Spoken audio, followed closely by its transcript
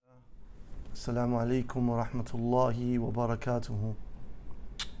Assalamu alaikum wa rahmatullahi wa barakatuhu.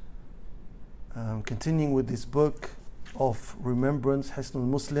 Continuing with this book of remembrance, Hisnul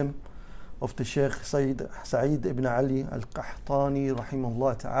Muslim, of the Shaykh Sa'id ibn Ali al-Qahtani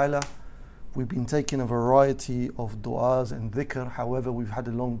rahimahullah ta'ala. We've been taking a variety of du'as and dhikr. However, we've had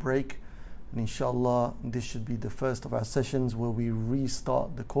a long break, and inshallah this should be the first of our sessions where we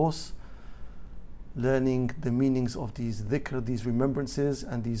restart the course, learning the meanings of these dhikr, these remembrances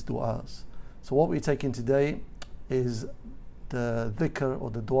and these du'as. So what we're taking today is the dhikr or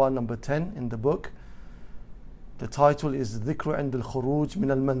the dua number 10 in the book. The title is Dhikr عند الخروج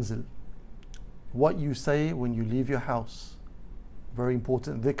من المنزل. What you say when you leave your house. Very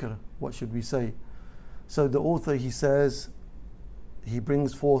important dhikr. What should we say? So the author, he says, he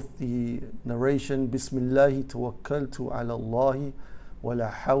brings forth the narration, Bismillahi tawakkaltu ala Allahi wa la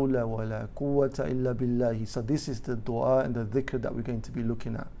hawla wa la quwwata illa billahi. So this is the dua and the dhikr that we're going to be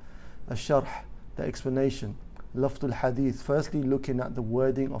looking at. Sharh, the explanation. Lafdul hadith, firstly looking at the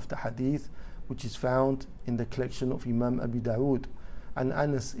wording of the hadith, which is found in the collection of Imam Abi Dawood. And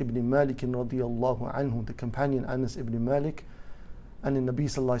Anas ibn Malik radiyallahu anhu, the companion Anas ibn Malik, and the Nabi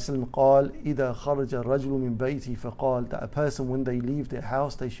sallallahu alayhi wa sallam قال إذا خرج الرجل من بيته فقال, that a person when they leave their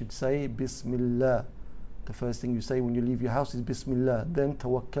house they should say Bismillah. The first thing you say when you leave your house is Bismillah. Then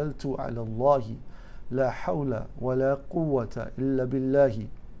توكلت على الله لا حول ولا قوة إلا بالله.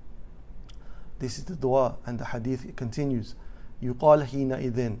 This is the dua, and the hadith, it continues. يقال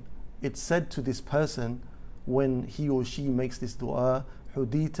حينئذ, it's said to this person when he or she makes this dua,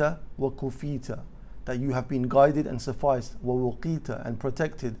 hudita wa kufita, that you have been guided and sufficed, wa wuqita, and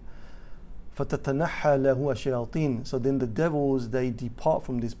protected. فَتَتَنَحَّى لَهُ الشَّيَاطِينَ, so then the devils, they depart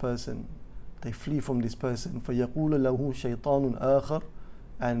from this person, they flee from this person. فَيَقُولُ لَهُ شَيْطَانٌ آخَرٌ,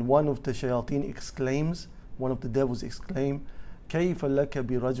 and one of the shayateen exclaims, one of the devils exclaim, كَيْفَ لَكَ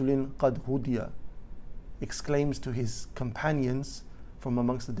بِرَجُلٍ قَدْ هُدِيَ, exclaims to his companions from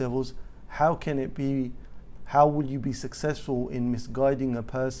amongst the devils, how will you be successful in misguiding a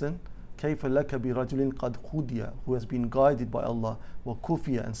person? كَيْفَ لَكَ بِرَجُلٍ قَدْ هُدِيَ, who has been guided by Allah,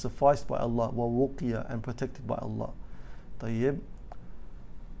 وَكُفِيَ, and sufficed by Allah, وَوُقِيَ, and protected by Allah. طيب.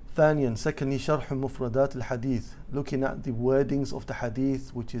 ثانيا, secondly, شرح مفردات الحديث, looking at the wordings of the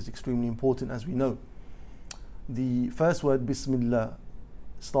hadith, which is extremely important as we know. The first word, Bismillah,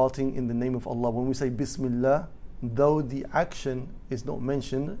 starting in the name of Allah. When we say Bismillah, though the action is not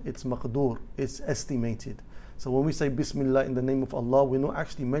mentioned, it's maqdur, it's estimated. So when we say Bismillah in the name of Allah, we're not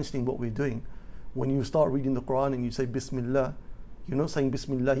actually mentioning what we're doing. When you start reading the Quran and you say Bismillah, you're not saying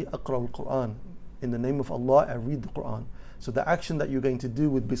Bismillahi aqra al-Quran. In the name of Allah, I read the Quran. So the action that you're going to do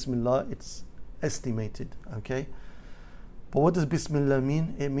with Bismillah, it's estimated, okay? But what does Bismillah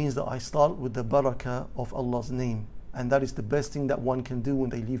mean? It means that I start with the barakah of Allah's name. And that is the best thing that one can do when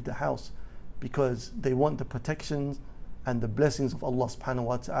they leave the house, because they want the protections and the blessings of Allah subhanahu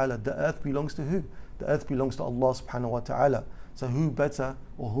wa ta'ala. The earth belongs to who? The earth belongs to Allah subhanahu wa ta'ala. So who better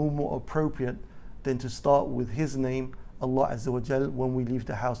or who more appropriate than to start with His name, Allah Azza wa Jal, when we leave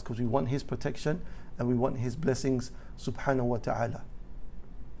the house, because we want His protection and we want His blessings subhanahu wa ta'ala.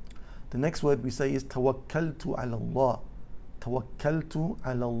 The next word we say is tawakkaltu ala Allah. Tawakkaltu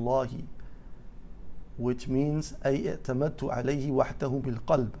ala Allahi, which means أي اعتمدت عليه وحده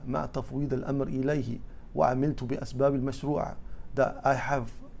بالقلب مع تفويض الأمر إليه وعملت بأسباب المشروعة, that I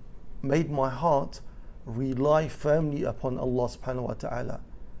have made my heart rely firmly upon Allah subhanahu wa ta'ala.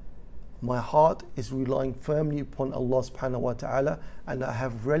 My heart is relying firmly upon Allah subhanahu wa ta'ala, and I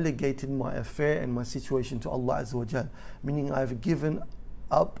have relegated my affair and my situation to Allah Azza wa Jal, meaning I have given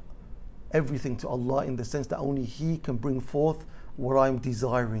up everything to Allah, in the sense that only He can bring forth what I'm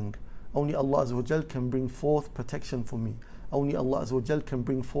desiring. Only Allah Azza wa Jal can bring forth protection for me. Only Allah Azza wa Jal can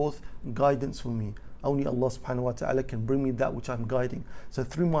bring forth guidance for me. Only Allah subhanahu wa ta'ala can bring me that which I'm guiding. So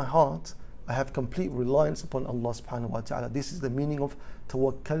through my heart, I have complete reliance upon Allah subhanahu wa ta'ala. This is the meaning of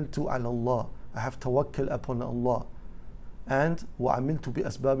tawakkaltu ala Allah. I have tawakkul upon Allah. And وَعَمِلْتُ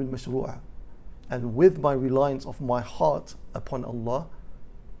بِأَسْبَابِ الْمَشْرُوعَةِ, and with my reliance of my heart upon Allah,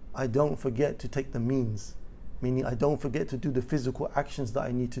 I don't forget to take the means, meaning I don't forget to do the physical actions that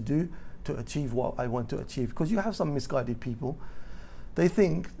I need to do to achieve what I want to achieve. Because you have some misguided people, they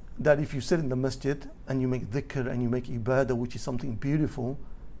think that if you sit in the masjid and you make dhikr and you make ibadah, which is something beautiful,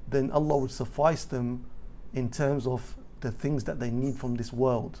 then Allah would suffice them in terms of the things that they need from this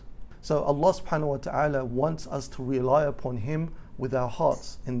world. So Allah subhanahu wa ta'ala wants us to rely upon Him with our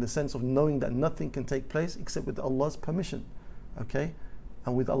hearts, in the sense of knowing that nothing can take place except with Allah's permission, okay,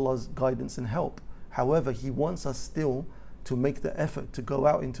 and with Allah's guidance and help. However, He wants us still to make the effort to go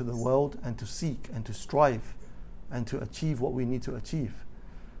out into the world and to seek and to strive and to achieve what we need to achieve.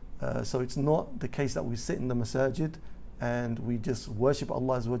 So it's not the case that we sit in the masajid and we just worship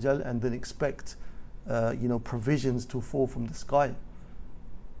Allah Azza wa Jal and then expect provisions to fall from the sky.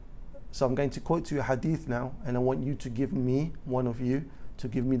 So I'm going to quote to you a hadith now, and I want you to give me, one of you, to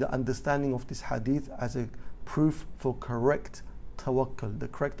give me the understanding of this hadith as a proof for correct tawakkul, the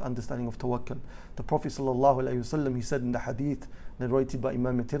correct understanding of tawakkul. The Prophet ﷺ, he said in the hadith narrated by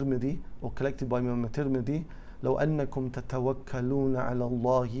Imam Tirmidhi or collected by Imam Tirmidhi, لو أنكم تتوكلون على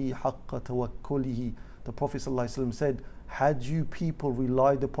الله حق توكله. The Prophet ﷺ said, had you people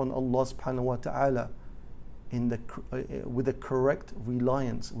relied upon Allah subhanahu wa ta'ala with a correct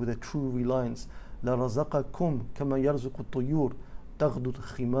reliance, with a true reliance, لرزقكم كما يرزق الطيور تغدو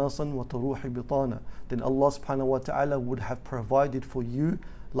خماصا وتروح بطانا. Then Allah subhanahu wa ta'ala would have provided for you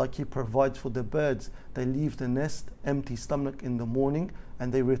like He provides for the birds. They leave the nest empty stomach in the morning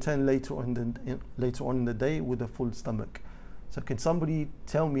and they return later on in the day with a full stomach. So can somebody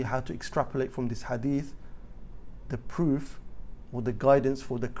tell me how to extrapolate from this hadith the proof or the guidance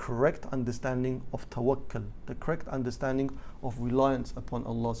for the correct understanding of tawakkul, the correct understanding of reliance upon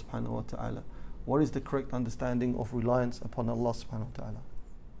Allah subhanahu wa ta'ala? What is the correct understanding of reliance upon Allah subhanahu wa ta'ala?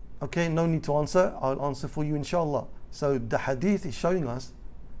 Okay, no need to answer. I'll answer for you inshallah. So the hadith is showing us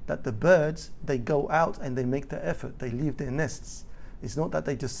that the birds, they go out and they make the effort. They leave their nests. It's not that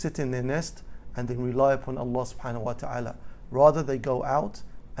they just sit in their nest and then rely upon Allah subhanahu wa ta'ala. Rather, they go out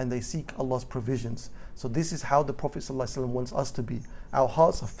and they seek Allah's provisions. So this is how the Prophet ﷺ wants us to be. Our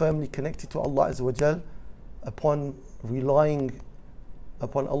hearts are firmly connected to Allah Azza wa Jal upon relying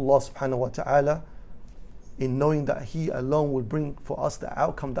upon Allah subhanahu wa ta'ala, in knowing that He alone will bring for us the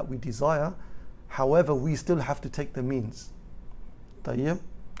outcome that we desire. However, we still have to take the means. Tayyib?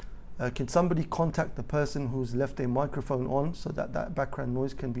 Can somebody contact the person who's left their microphone on so that that background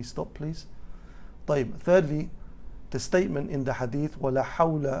noise can be stopped, please? Tayyib. Thirdly, the statement in the hadith, وَلَا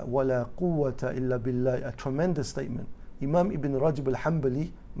حَوْلَ وَلَا قُوَّةَ إِلَّا بِاللَّهِ, a tremendous statement. Imam Ibn Rajab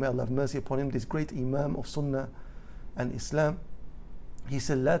al-Hanbali, may Allah have mercy upon him, this great Imam of Sunnah and Islam, he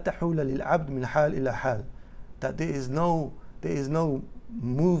said, لا تحول للعبد من حال إلى حال, that there is no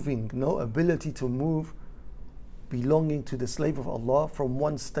moving, no ability to move belonging to the slave of Allah from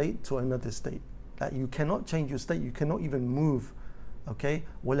one state to another state. That you cannot change your state, you cannot even move. Okay?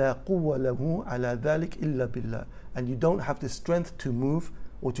 وَلَا قُوَّ لَهُ عَلَى ذَلِكَ إِلَّا بِاللَّهِ, and you don't have the strength to move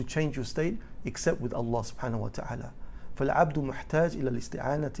or to change your state except with Allah subhanahu wa ta'ala. فَالْعَبْدُ مُحْتَاجِ إِلَى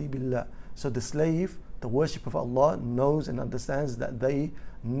الْإِسْتِعَانَةِ بِاللَّهِ. So the slave, the worship of Allah, knows and understands that they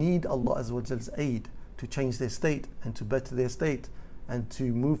need Allah Azza wa Jal's aid to change their state and to better their state and to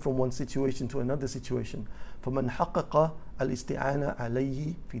move from one situation to another situation. فَمَنْ حَقَّقَ الْإِسْتِعَانَةَ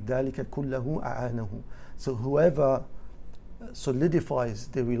عَلَيْهِ فِي ذَلِكَ كُلَّهُ أَعَانَهُ. So whoever solidifies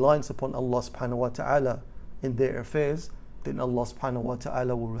their reliance upon Allah subhanahu wa ta'ala in their affairs, then Allah subhanahu wa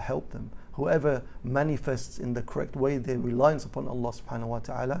ta'ala will help them. Whoever manifests in the correct way their reliance upon Allah subhanahu wa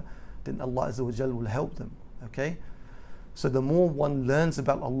ta'ala, then Allah Azza wa Jal will help them. Okay? So the more one learns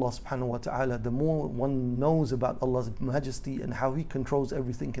about Allah subhanahu wa ta'ala, the more one knows about Allah's majesty and how He controls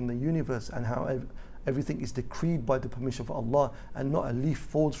everything in the universe and how everything is decreed by the permission of Allah, and not a leaf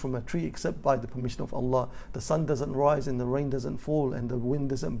falls from a tree except by the permission of Allah. The sun doesn't rise and the rain doesn't fall and the wind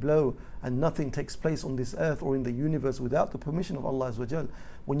doesn't blow, and nothing takes place on this earth or in the universe without the permission of Allah Azza wa Jal.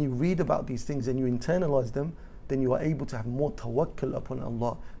 When you read about these things and you internalize them, then you are able to have more tawakkul upon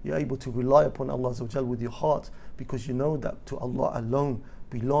Allah. You're able to rely upon Allah Azza wa Jal with your heart, because you know that to Allah alone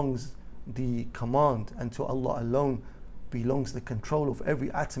belongs the command, and to Allah alone belongs the control of every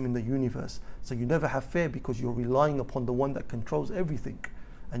atom in the universe. So you never have fear because you're relying upon the one that controls everything,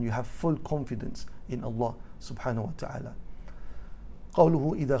 and you have full confidence in Allah subhanahu wa ta'ala.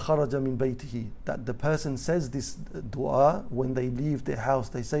 قَوْلُهُ إِذَا خَرَجَ مِنْ بَيْتِهِ, that the person says this dua when they leave their house.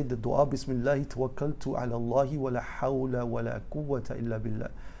 They say the dua, بِسْمِ اللَّهِ تَوَكَّلْتُ عَلَى اللَّهِ وَلَا حَوْلَ وَلَا قُوَّةَ إِلَّا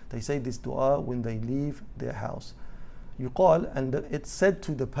بِاللَّهِ. They say this dua when they leave their house. يُقال, and it's said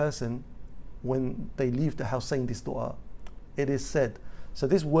to the person when they leave the house saying this dua. It is said. So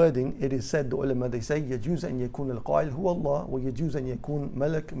this wording, it is said, the ulama, they say, يَجُوزَ أَن يَكُونَ الْقَائِلُ هُوَ اللَّهُ وَيَجُوزَ أَن يَكُونَ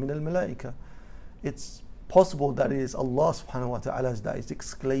مَلَكٌ مِنَ الْمَلَائِكَةِ. It's possible that it is Allah subhanahu wa ta'ala that is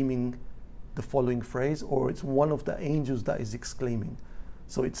exclaiming the following phrase, or it's one of the angels that is exclaiming.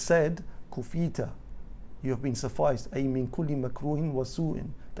 So it's said, كُفِيتَ, you have been sufficed, أي مِن كُلِّ مَكْرُوهٍ وَسُوءٍ,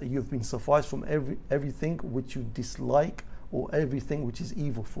 that you have been sufficed from everything which you dislike or everything which is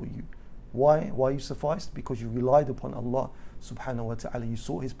evil for you. Why you sufficed? Because you relied upon Allah subhanahu wa ta'ala, you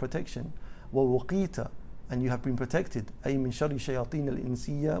sought His protection. وَوَقِيتَ, and you have been protected, أي مِن شَرِّ شَيَاطِينَ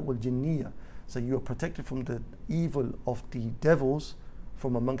الْإِنسِيَّةِ وَالْجِنِّيَّةِ, so you are protected from the evil of the devils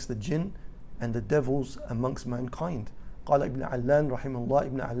from amongst the jinn and the devils amongst mankind. قال ابن علان رحمه الله,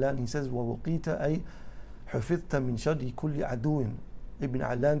 Ibn Allan, he says وَوُقِيتَ أي حفظت من شر كل عدو. Ibn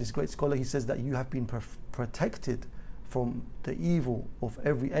Allan, this great scholar, he says that you have been protected from the evil of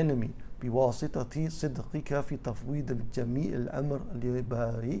every enemy بواسطة صدقك في تفويض الجميع الأمر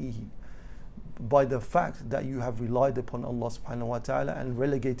لبارئه, by the fact that you have relied upon Allah subhanahu wa ta'ala and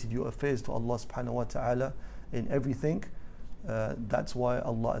relegated your affairs to Allah subhanahu wa ta'ala in everything. That's why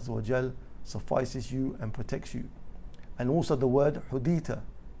Allah Azza wa Jal suffices you and protects you. And also the word hudita,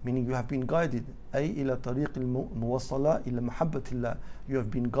 meaning you have been guided. أي إلى طريق الموصلة إلى محبة الله. You have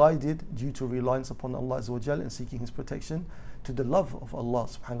been guided due to reliance upon Allah Azza wa Jal and seeking His protection to the love of Allah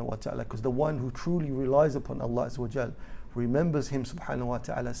subhanahu wa ta'ala. Because the one who truly relies upon Allah Azza wa Jal, remembers Him subhanahu wa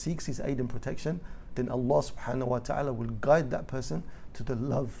ta'ala, seeks His aid and protection, then Allah subhanahu wa ta'ala will guide that person to the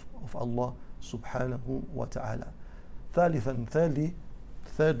love of Allah subhanahu wa ta'ala. Thirdly,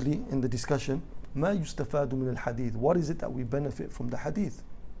 in the discussion, ما يستفاد من الحديث, what is it that we benefit from the hadith?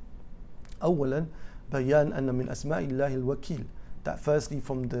 أولا بيان أن من أسماء الله الوكيل, that firstly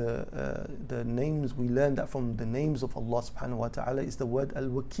from the names, we learn that from the names of Allah subhanahu wa ta'ala is the word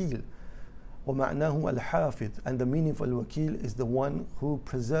al-wakil. ومعناه الحافظ, and the meaning of al-wakil is the one who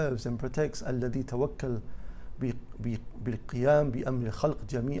preserves and protects. الذي توكل بالقيام بأمر الخلق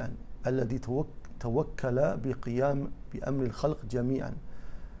جميعا. الذي توكل بقيام بأمر الخلق جميعا.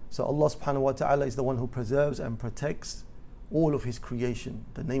 So Allah subhanahu wa ta'ala is the one who preserves and protects all of His creation.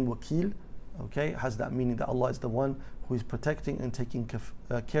 The name wakil, okay, has that meaning that Allah is the one who is protecting and taking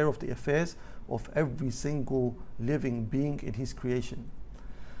care of the affairs of every single living being in His creation.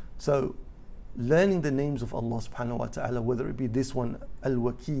 So learning the names of Allah subhanahu wa ta'ala, whether it be this one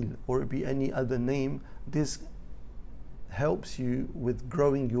al-wakil or it be any other name, this helps you with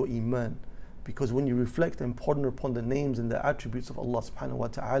growing your iman. Because when you reflect and ponder upon the names and the attributes of Allah subhanahu wa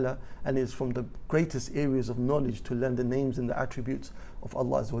ta'ala, and it's from the greatest areas of knowledge to learn the names and the attributes of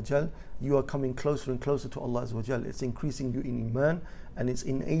Allah Azza wa Jal, you are coming closer and closer to Allah Azza wa Jal. It's increasing you in iman, and it's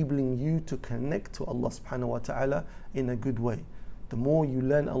enabling you to connect to Allah subhanahu wa ta'ala in a good way. The more you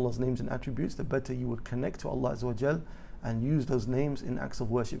learn Allah's names and attributes, the better you will connect to Allah Azza wa Jal and use those names in acts of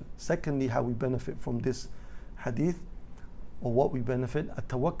worship. Secondly, how we benefit from this hadith, or what we benefit,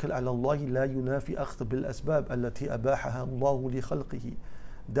 التوكل على الله لا ينافي أخذ بالأسباب التي أباحها الله لخلقه.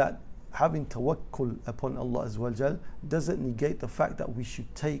 That having tawakkul upon Allah Azza wa Jal doesn't negate the fact that we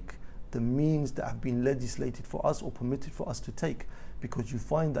should take the means that have been legislated for us or permitted for us to take. Because you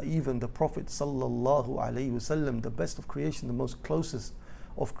find that even the Prophet sallallahu alaihi wasallam, the best of creation, the most closest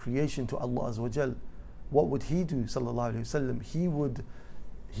of creation to Allah Azza wa Jal, what would he do sallallahu alaihi wasallam?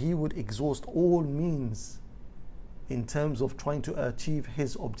 He would exhaust all means in terms of trying to achieve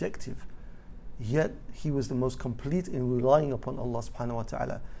his objective. Yet he was the most complete in relying upon Allah subhanahu wa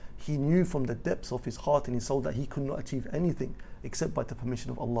ta'ala. He knew from the depths of his heart and his soul that he could not achieve anything except by the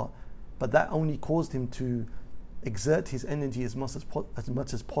permission of Allah. But that only caused him to exert his energy as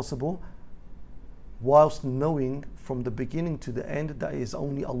much as possible, whilst knowing from the beginning to the end that it is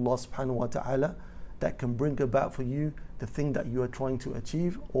only Allah subhanahu wa ta'ala that can bring about for you the thing that you are trying to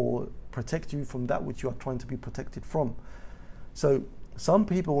achieve, or protect you from that which you are trying to be protected from. So some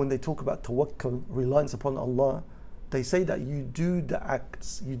people, when they talk about tawakkul, reliance upon Allah, they say that you do the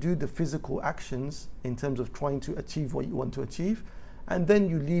acts, you do the physical actions in terms of trying to achieve what you want to achieve, and then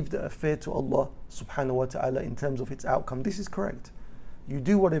you leave the affair to Allah subhanahu wa ta'ala in terms of its outcome. This is correct. You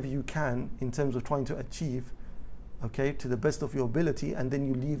do whatever you can in terms of trying to achieve, okay, to the best of your ability, and then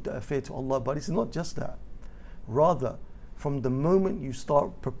you leave the affair to Allah. But it's not just that. Rather, from the moment you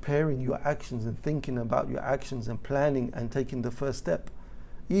start preparing your actions and thinking about your actions and planning and taking the first step,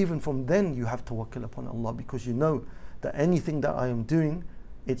 even from then you have tawakkul upon Allah, because you know that anything that I am doing,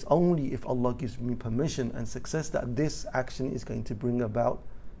 it's only if Allah gives me permission and success that this action is going to bring about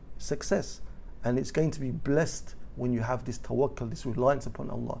success. And it's going to be blessed when you have this tawakkul, this reliance upon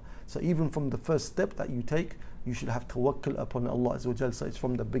Allah. So even from the first step that you take, you should have tawakkul upon Allah Azza wa Jal. So it's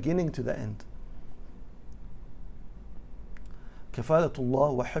from the beginning to the end. كفالة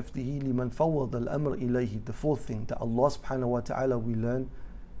الله وحفظه لمن فوض الأمر إليه. The fourth thing that Allah subhanahu wa ta'ala, we learn,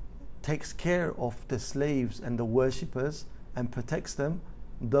 takes care of the slaves and the worshippers and protects them,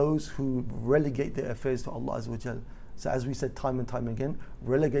 those who relegate their affairs to Allah Azza wa Jal. So as we said time and time again,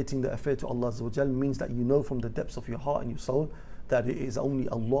 relegating the affair to Allah Azza wa Jal means that you know from the depths of your heart and your soul that it is only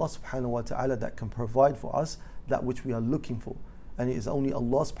Allah subhanahu wa ta'ala that can provide for us that which we are looking for. And it is only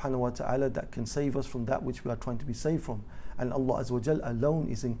Allah subhanahu wa ta'ala that can save us from that which we are trying to be saved from. And Allah Azza wa Jal alone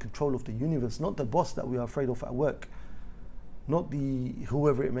is in control of the universe, not the boss that we are afraid of at work, not the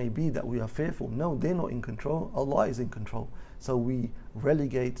whoever it may be that we are fearful. No, they're not in control. Allah is in control. So we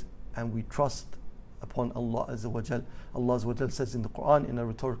relegate and we trust upon Allah Azza wa Jal. Allah Azza wa Jal says in the Quran in a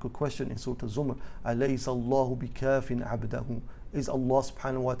rhetorical question in Surah Al-Zumar, أَلَيْسَ اللَّهُ بِكَافٍ عَبْدَهُ. Is Allah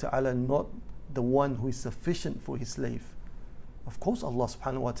subhanahu wa ta'ala not the one who is sufficient for his slave? Of course Allah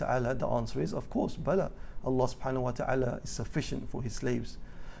subhanahu wa ta'ala, the answer is of course, Bala. Allah subhanahu wa ta'ala is sufficient for his slaves.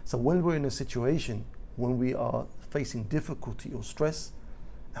 So when we're in a situation when we are facing difficulty or stress,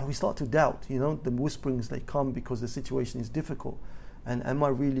 and we start to doubt, the whisperings, they come because the situation is difficult. And am I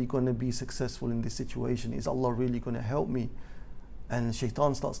really going to be successful in this situation? Is Allah really going to help me? And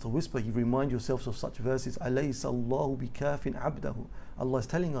shaitan starts to whisper. You remind yourselves of such verses. أَلَيْسَ اللَّهُ بِكَافٍ عَبْدَهُ. Allah is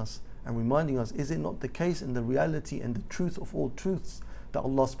telling us and reminding us, is it not the case in the reality and the truth of all truths that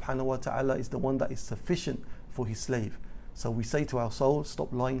Allah subhanahu wa ta'ala is the one that is sufficient for his slave? So we say to our soul,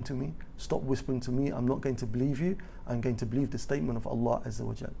 stop lying to me, stop whispering to me, I'm not going to believe you, I'm going to believe the statement of Allah Azza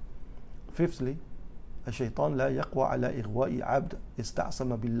wa Jal. Fifthly, الشيطان لا يقوى على إغواء عبد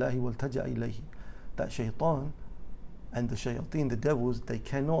استعصم بالله والتجأ إليه. That shaitan and the shayateen, the devils, they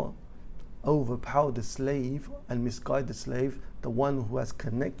cannot overpower the slave and misguide the slave, the one who has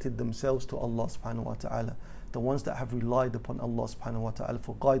connected themselves to Allah subhanahu wa ta'ala, the ones that have relied upon Allah subhanahu wa ta'ala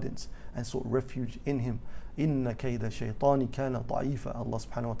for guidance and sought refuge in him. Inna kayda shaytani kana da'ifa. Allah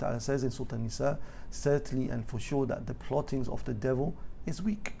subhanahu wa ta'ala says in Surah An-Nisa, certainly and for sure that the plottings of the devil is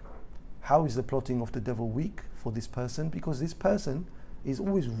weak. How is the plotting of the devil weak for this person? Because this person is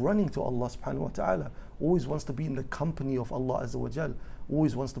always running to Allah subhanahu wa ta'ala, always wants to be in the company of Allah Azza wa Jal,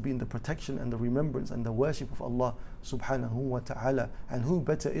 always wants to be in the protection and the remembrance and the worship of Allah subhanahu wa ta'ala. And who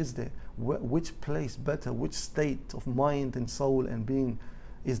better is there? Which place better, which state of mind and soul and being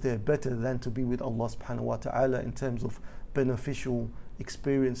is there better than to be with Allah subhanahu wa ta'ala in terms of beneficial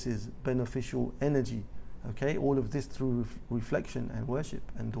experiences, beneficial energy? Okay, all of this through reflection and worship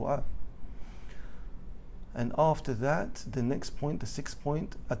and dua. And after that, the next point, the sixth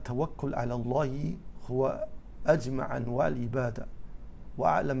point, التوكل على الله هو أجمع أنواع العبادة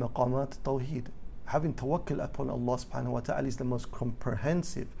وأعلى مقامات التوحيد. Having tawakkul upon Allah subhanahu wa ta'ala is the most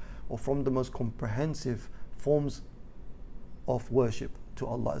comprehensive, or from the most comprehensive forms of worship to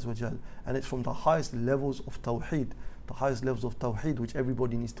Allah Azza wa Jal. And it's from the highest levels of tawheed, the highest levels of tawheed which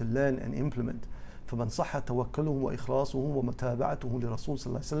everybody needs to learn and implement. فمن صح توكله وإخلاصه ومتابعته لرسول صلى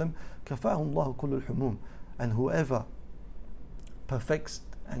الله عليه وسلم كفاه الله كل الحموم. And whoever perfects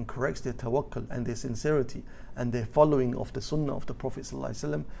and corrects their tawakkul and their sincerity and their following of the sunnah of the Prophet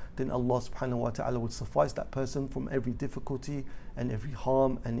ﷺ, then Allah subhanahu wa ta'ala would suffice that person from every difficulty and every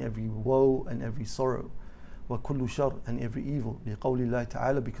harm and every woe and every sorrow. وَكُلُّ شَرْ, and every evil. بِقَوْلِ اللَّهِ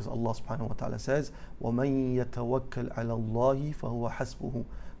تَعَالَى, because Allah subhanahu wa ta'ala says, وَمَنْ يَتَوَكَّلْ عَلَى اللَّهِ فَهُوَ حَسْبُهُ.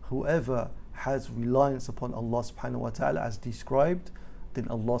 Whoever has reliance upon Allah subhanahu wa ta'ala as described, then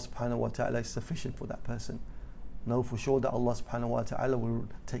Allah subhanahu wa ta'ala is sufficient for that person. Know for sure that Allah subhanahu wa ta'ala will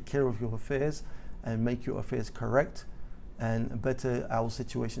take care of your affairs and make your affairs correct and better our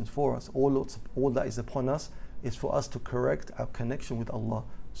situations for us. All that is upon us is for us to correct our connection with Allah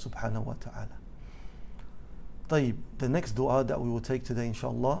subhanahu wa ta'ala. طيب, the next dua that we will take today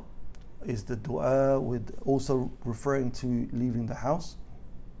inshallah is the dua with also referring to leaving the house,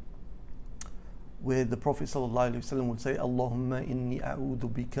 where the Prophet ﷺ would say, Allahumma inni a'udhu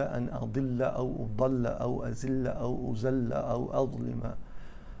bika an adilla aw udalla aw azilla aw uzalla aw adlima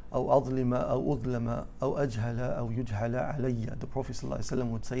aw udlama aw ajhala aw yujhala alayya. The Prophet ﷺ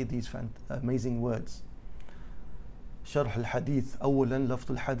would say these amazing words. Sharh al-Hadith. Awalan, lafz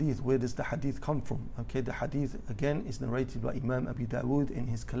al-Hadith. Where does the Hadith come from? Okay, the Hadith again is narrated by Imam Abi Dawood in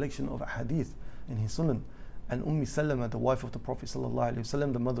his collection of Hadith in his Sunan. And Salama, the wife of the Prophet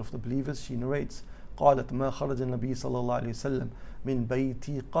ﷺ, the mother of the believers, she narrates, قالت ما خرج النبي صلى الله عليه وسلم من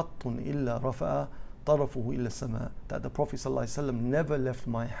بيتي قط إلا رفع طرفه إلى السماء. That the Prophet ﷺ never left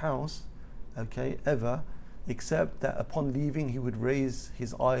my house, okay, ever, except that upon leaving he would raise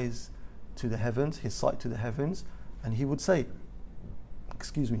his eyes to the heavens, his sight to the heavens, and he would say,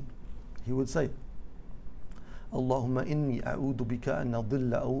 اللهم إني أعوذ بك أن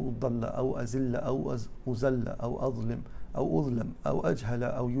أضل أو أضل أو أزل أو أزل أو أظلم أو أظلم أو أجهل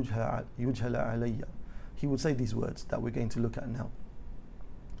أو يجهل علي. He would say these words that we're going to look at now.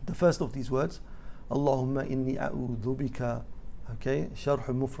 The first of these words, اللهم إني أعوذ بك, okay, شرح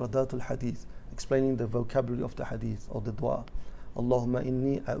مفردات الحديث, explaining the vocabulary of the hadith or the dua. اللهم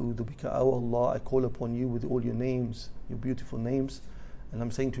إني أعوذ بك, oh Allah, I call upon you with all your names, your beautiful names, and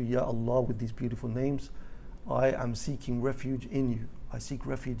I'm saying to you, Ya Allah, with these beautiful names, I am seeking refuge in you. I seek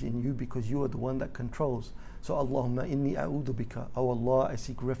refuge in you because you are the one that controls. So Allahumma inni a'udhu bika, oh Allah, I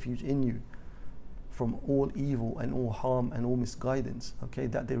seek refuge in you from all evil and all harm and all misguidance, okay,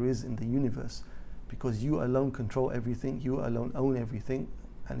 that there is in the universe, because you alone control everything, you alone own everything,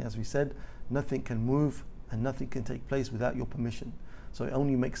 and as we said, nothing can move and nothing can take place without your permission. So it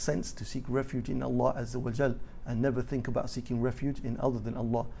only makes sense to seek refuge in Allah Azza wa Jal and never think about seeking refuge in other than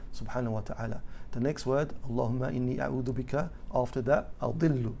Allah subhanahu wa ta'ala. The next word, Allahumma inni a'udhu bika, after that,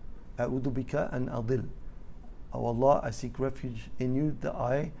 adillu. A'udhu bika and adil. Oh Allah, I seek refuge in you that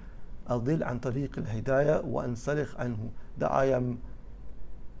I adil an tariq al-hidayah wa ansalikh anhu. That I am,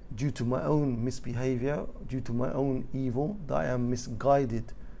 due to my own misbehavior, due to my own evil, that I am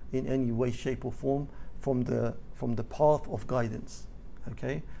misguided in any way, shape or form from the path of guidance.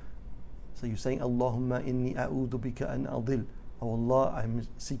 Okay, so you're saying Allahumma inni a'udhu bika an adil. Oh Allah, I'm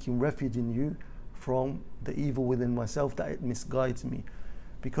seeking refuge in you from the evil within myself that it misguides me,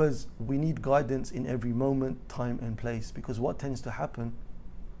 because we need guidance in every moment, time and place. Because what tends to happen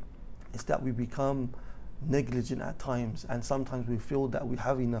is that we become negligent at times, and sometimes we feel that we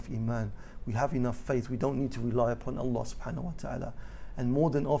have enough iman, we have enough faith, we don't need to rely upon Allah subhanahu wa ta'ala. And more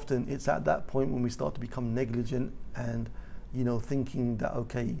than often it's at that point when we start to become negligent and thinking that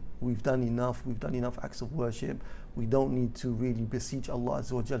okay, we've done enough acts of worship, we don't need to really beseech Allah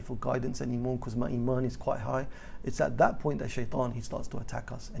Azza wa Jal for guidance anymore because my iman is quite high. It's at that point that shaitan, he starts to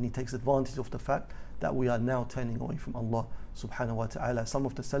attack us, and he takes advantage of the fact that we are now turning away from Allah subhanahu wa ta'ala. Some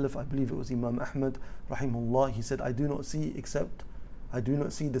of the Salaf, I believe it was Imam Ahmad rahimahullah, he said, I do not see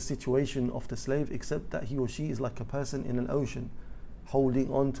the situation of the slave except that he or she is like a person in an ocean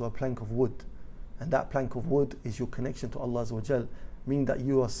holding on to a plank of wood. And that plank of wood is your connection to Allah Azza wa Jal, meaning that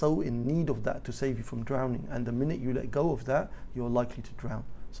you are so in need of that to save you from drowning. And the minute you let go of that, you are likely to drown.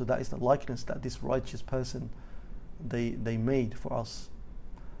 So that is the likeness that this righteous person, they made for us.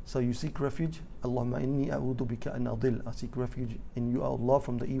 So you seek refuge, Allahumma inni a'udhu bika an adil. I seek refuge in you, O Allah,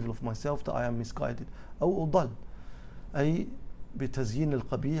 from the evil of myself, that I am misguided. أو أضل أي بتزيين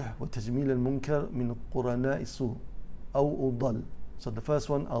القبيح وتجميل المنكر من قرناء السوء. أو أضل. So the first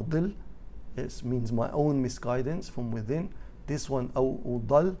one, adil, it means my own misguidance from within. This one, أو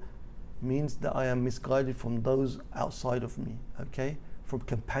أضل, means that I am misguided from those outside of me, okay, from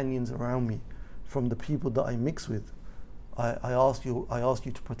companions around me, from the people that I mix with. I ask you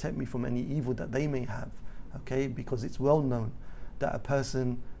to protect me from any evil that they may have, okay, because it's well known that a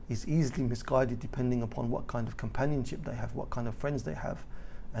person is easily misguided depending upon what kind of companionship they have, what kind of friends they have,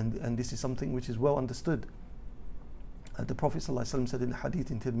 and this is something which is well understood. The Prophet ﷺ said in the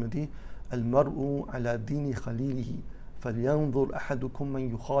hadith in Tirmidhi, "Al-mar'u ala dini khalilihi, falyanzur ahadukum man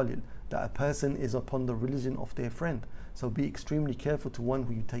yukhalil." That a person is upon the religion of their friend. So be extremely careful to one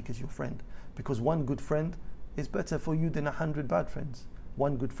who you take as your friend, because one good friend is better for you than 100 bad friends.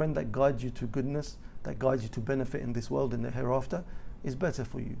 One good friend that guides you to goodness, that guides you to benefit in this world and the hereafter, is better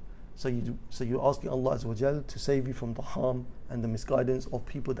for you. So you're asking Allah Azza wa Jal to save you from the harm and the misguidance of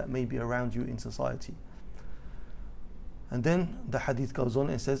people that may be around you in society. And then the hadith goes on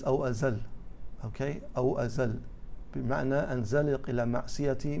and says, أو أزل, okay, أو أزل بمعنى أنزلق إلى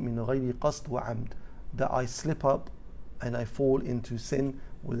معصيتي من غير قصد وعمد, that I slip up and I fall into sin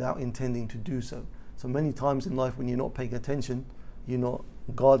without intending to do so. So many times in life when you're not paying attention, you're not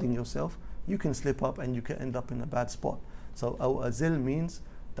guarding yourself, you can slip up and you can end up in a bad spot. So أو أزل means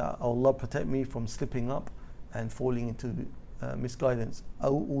that Allah protect me from slipping up and falling into misguidance.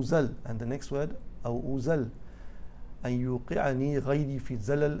 أو أزل, and the next word, أو أزل, أن يوقعني غيري في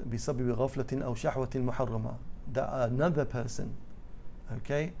الزلل بسبب غفلة أو شهوة محرمة, that another person,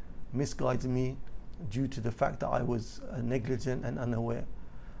 okay, misguides me due to the fact that I was negligent and unaware.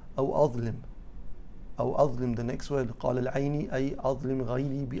 أو أظلم, أو أظلم, the next word, قال العيني أي أظلم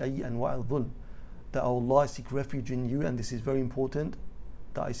غيري بأي أنواع الظلم, that O Allah, I seek refuge in you, and this is very important,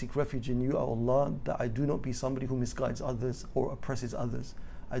 that I seek refuge in you, O Allah, that I do not be somebody who misguides others or oppresses others.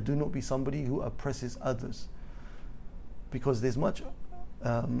 I do not be somebody who oppresses others, because there's much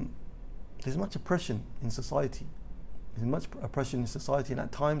oppression in society. There's much oppression in society, and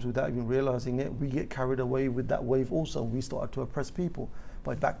at times, without even realizing it, we get carried away with that wave also. We start to oppress people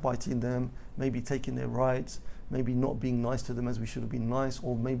by backbiting them, maybe taking their rights, maybe not being nice to them as we should have been nice,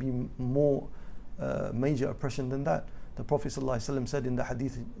 or maybe more major oppression than that. The Prophet ﷺ said in the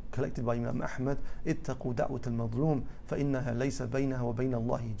hadith collected by Imam Ahmad, اتقوا دعوة المظلوم فإنها ليس بينها وبين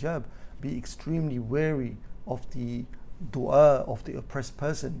الله حجاب. Be extremely wary of the dua of the oppressed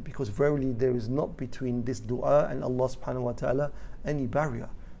person, because verily there is not between this dua and Allah subhanahu wa ta'ala any barrier,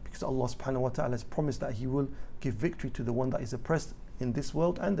 because Allah subhanahu wa ta'ala has promised that He will give victory to the one that is oppressed in this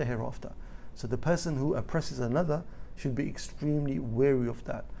world and the hereafter. So the person who oppresses another should be extremely wary of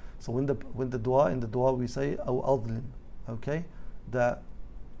that. So in the dua we say أو أظلم, okay, that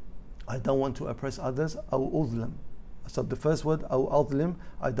I don't want to oppress others. أو أظلم, so the first word أو أظلم,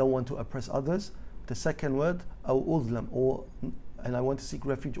 I don't want to oppress others. The second word أو أظلم, and I want to seek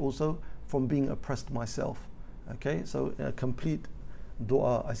refuge also from being oppressed myself. Okay, so a complete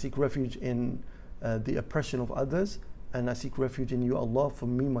dua. I seek refuge in the oppression of others, and I seek refuge in you, Allah,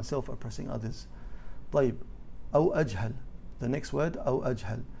 from me myself oppressing others. طيب أو أجهل. The next word أو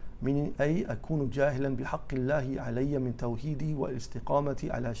أجهل, meaning أي أكون جاهلا بحق الله علي من توحيده والاستقامة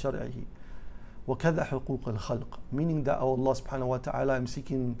على شرعه وكذا حقوق الخلق, meaning that, oh Allah subhanahu wa ta'ala, I'm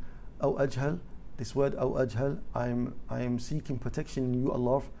seeking أو أجهل. This word أو أجهل, I am seeking protection in you,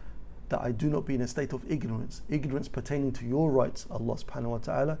 Allah, that I do not be in a state of ignorance pertaining to your rights, Allah subhanahu wa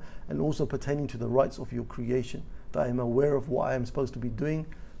ta'ala, and also pertaining to the rights of your creation, that I am aware of what I am supposed to be doing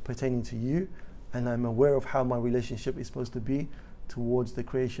pertaining to you, and I'm aware of how my relationship is supposed to be towards the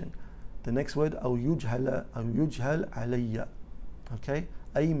creation. The next word أو يجهل علي, okay,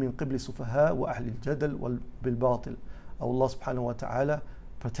 أي من قبل السفهاء وأهل الجدل بالباطل. Allah subhanahu wa ta'ala,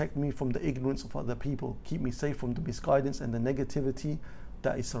 protect me from the ignorance of other people, keep me safe from the misguidance and the negativity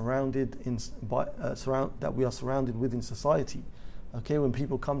that is that we are surrounded with in society. Okay, when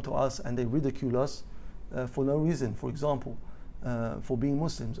people come to us and they ridicule us for no reason, for example, for being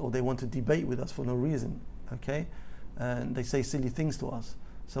Muslims, or they want to debate with us for no reason, okay, and they say silly things to us.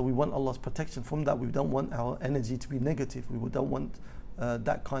 So we want Allah's protection from that. We don't want our energy to be negative. We don't want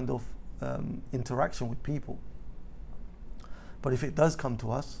that kind of interaction with people. But if it does come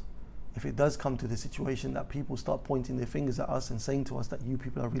to us, if it does come to the situation that people start pointing their fingers at us and saying to us that you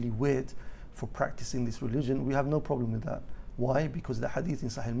people are really weird for practicing this religion, we have no problem with that. Why? Because the hadith in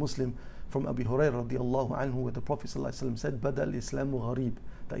Sahih Muslim from Abu Hurairah radiallahu anhu, where the Prophet ﷺ said, Bada al-Islamu gharib,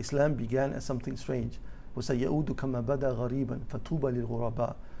 that Islam began as something strange. وَسَيَعُودُ كَمَا بَدَى غَرِيبًا فَتُوبَى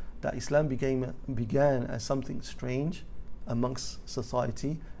لِلْغُرَبَاءِ, that Islam began as something strange amongst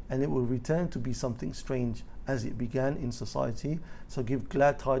society, and it will return to be something strange as it began in society. So give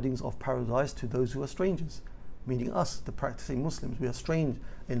glad tidings of paradise to those who are strangers, meaning us, the practicing Muslims. We are strange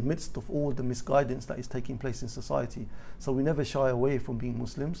in midst of all the misguidance that is taking place in society. So we never shy away from being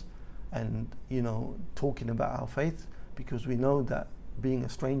Muslims and, talking about our faith, because we know that being a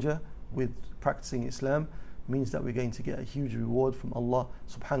stranger with practicing Islam means that we're going to get a huge reward from Allah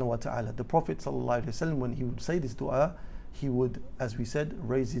subhanahu wa ta'ala. The Prophet sallallahu alaihi wasallam, when he would say this dua, he would, as we said,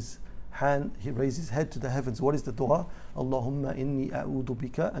 raise his head to the heavens. What is the dua? Allahumma inni a'udhu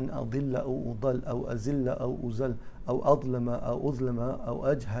bika an adilla aw udal aw azilla aw uzal aw adlama aw udlama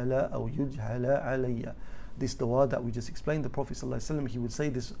aw ajhala aw yujhala alayya. This dua that we just explained, the Prophet ﷺ, he would say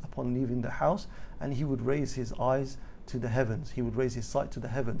this upon leaving the house, and he would raise his eyes to the heavens. He would raise his sight to the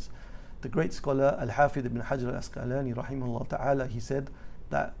heavens. The great scholar Al-Hafidh ibn Hajar al-Asqalani rahimahullah ta'ala, he said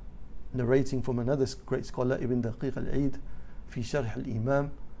that, narrating from another great scholar, Ibn Daqiq al-Eid, fi Sharh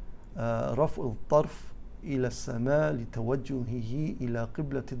al-Imam, رفع الطرف إلى السماء لتوجهه إلى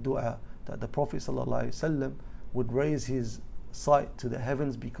قبلة الدعاء, that the Prophet ﷺ would raise his sight to the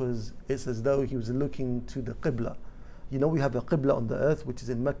heavens because it's as though he was looking to the Qibla. We have a Qibla on the earth, which is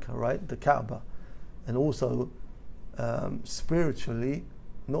in Mecca, right? The Kaaba. And also spiritually,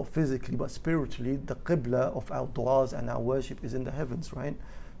 not physically but spiritually, the Qibla of our du'as and our worship is in the heavens, right?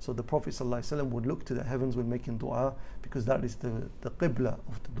 So the Prophet ﷺ would look to the heavens when making dua, because that is the qibla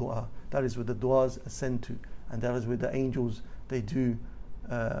of the dua. That is where the duas ascend to, and that is where the angels, they do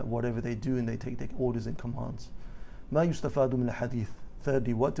whatever they do, and they take their orders and commands. ما يستفاد من الحديث.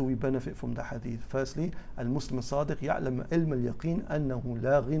 Thirdly, what do we benefit from the hadith? Firstly, المسلم الصادق يعلم علم اليقين أنه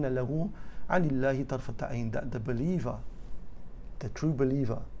لا غنى له عن الله طرفة عين, that the believer, the true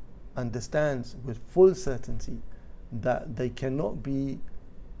believer, understands with full certainty that they cannot be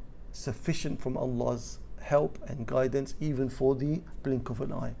sufficient from Allah's help and guidance even for the blink of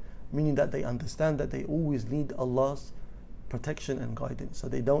an eye, meaning that they understand that they always need Allah's protection and guidance, so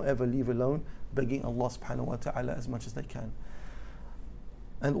they don't ever leave alone, begging Allah subhanahu wa ta'ala as much as they can.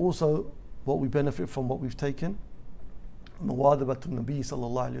 And also what we benefit from what we've taken, مواظبة النبي صلى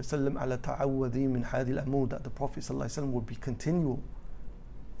الله عليه وسلم على تعوذي من هذه الأمور, that the Prophet صلى الله عليه وسلم would be continual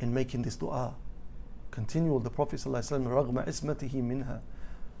in making this dua, continual. The Prophet صلى الله عليه وسلم رغم عصمته منها,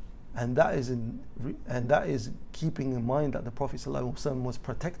 and that is keeping in mind that the Prophet ﷺ was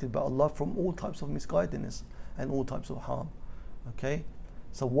protected by Allah from all types of misguidance and all types of harm. Okay,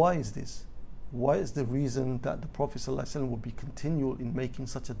 so why is this? Why is the reason that the Prophet ﷺ would be continual in making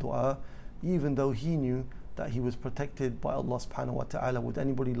such a dua, even though he knew that he was protected by Allah subhanahu wa ta'ala? Would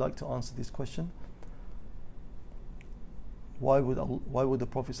anybody like to answer this question? Why would the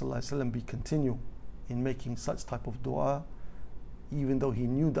Prophet ﷺ be continual in making such type of dua, even though he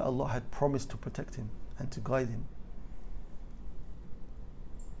knew that Allah had promised to protect him and to guide him?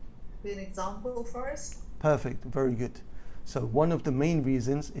 Be an example for us? Perfect, very good. So one of the main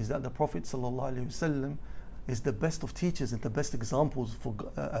reasons is that the Prophet ﷺ is the best of teachers and the best examples for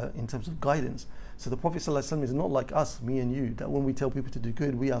in terms of guidance. So the Prophet ﷺ is not like us, me and you, that when we tell people to do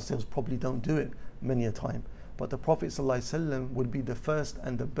good, we ourselves probably don't do it many a time. But the Prophet ﷺ would be the first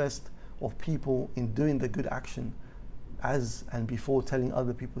and the best of people in doing the good action as and before telling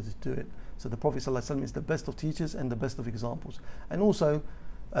other people to do it. So the Prophet ﷺ is the best of teachers and the best of examples. And also,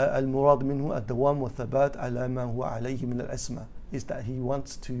 al-murad minhu ad-dawam wa thabat ala ma huwa alayhi min al-asma, is that he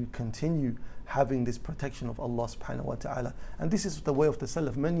wants to continue having this protection of Allah subhanahu wa ta'ala. And this is the way of the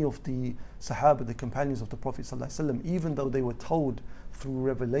Salaf. Many of the Sahaba, the companions of the Prophet ﷺ, even though they were told through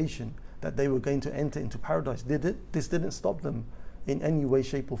revelation that they were going to enter into paradise, this didn't stop them in any way,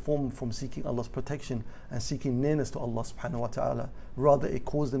 shape or form from seeking Allah's protection and seeking nearness to Allah subhanahu wa ta'ala. Rather, it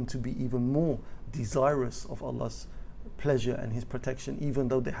caused them to be even more desirous of Allah's pleasure and His protection, even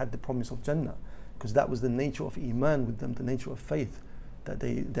though they had the promise of Jannah, because that was the nature of Iman with them, the nature of faith, that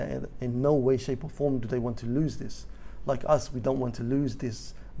they in no way, shape or form do they want to lose this. Like us, we don't want to lose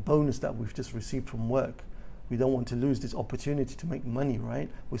this bonus that we've just received from work. We don't want to lose this opportunity to make money, right?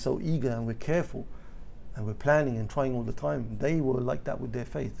 We're so eager and we're careful and we're planning and trying all the time. They were like that with their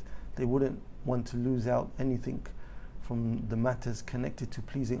faith. They wouldn't want to lose out anything from the matters connected to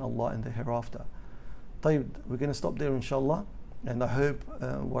pleasing Allah in the hereafter. طيب, we're going to stop there inshallah, and I hope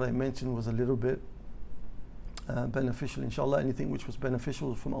what I mentioned was a little bit beneficial inshallah. Anything which was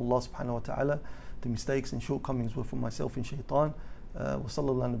beneficial from Allah subhanahu wa ta'ala. The mistakes and shortcomings were from myself and shaitan. Wa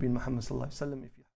sallallahu ala nabiyina Muhammad sallallahu alaihi wasallam.